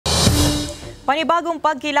Panibagong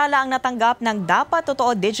pagkilala ang natanggap ng Dapat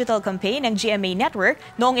Totoo Digital Campaign ng GMA Network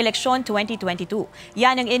noong eleksyon 2022.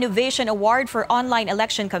 Yan ang Innovation Award for Online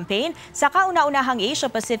Election Campaign sa kauna-unahang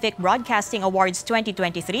Asia-Pacific Broadcasting Awards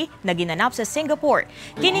 2023 na ginanap sa Singapore.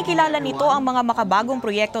 Kinikilala nito ang mga makabagong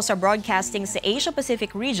proyekto sa broadcasting sa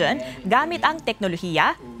Asia-Pacific region gamit ang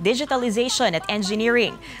teknolohiya, digitalization at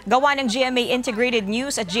engineering. Gawa ng GMA Integrated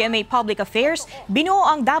News at GMA Public Affairs, binuo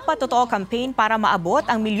ang Dapat Totoo Campaign para maabot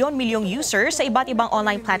ang milyon-milyong users sa iba't ibang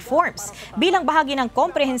online platforms bilang bahagi ng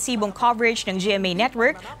komprehensibong coverage ng GMA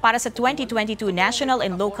Network para sa 2022 national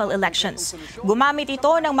and local elections. Gumamit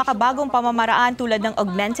ito ng makabagong pamamaraan tulad ng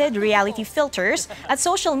augmented reality filters at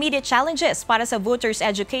social media challenges para sa voters'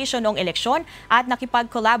 education noong eleksyon at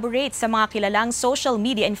nakipag-collaborate sa mga kilalang social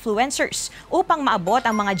media influencers upang maabot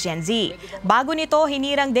ang mga Gen Z. Bago nito,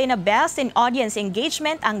 hinirang din na Best in Audience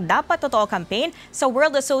Engagement ang Dapat Totoo Campaign sa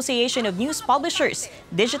World Association of News Publishers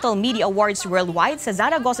Digital Media Awards Worldwide sa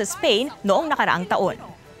Zaragoza, Spain noong nakaraang taon.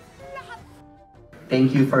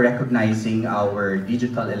 Thank you for recognizing our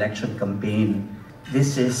digital election campaign.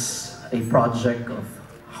 This is a project of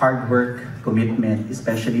hard work, commitment,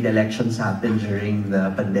 especially the elections happened during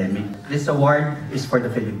the pandemic. This award is for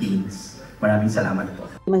the Philippines. Maraming salamat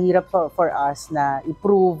po. Mahirap for us na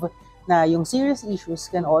i-prove na yung serious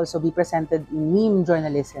issues can also be presented in meme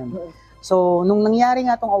journalism. So, nung nangyari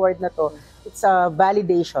nga tong award na to, it's a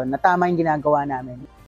validation na tama yung ginagawa namin.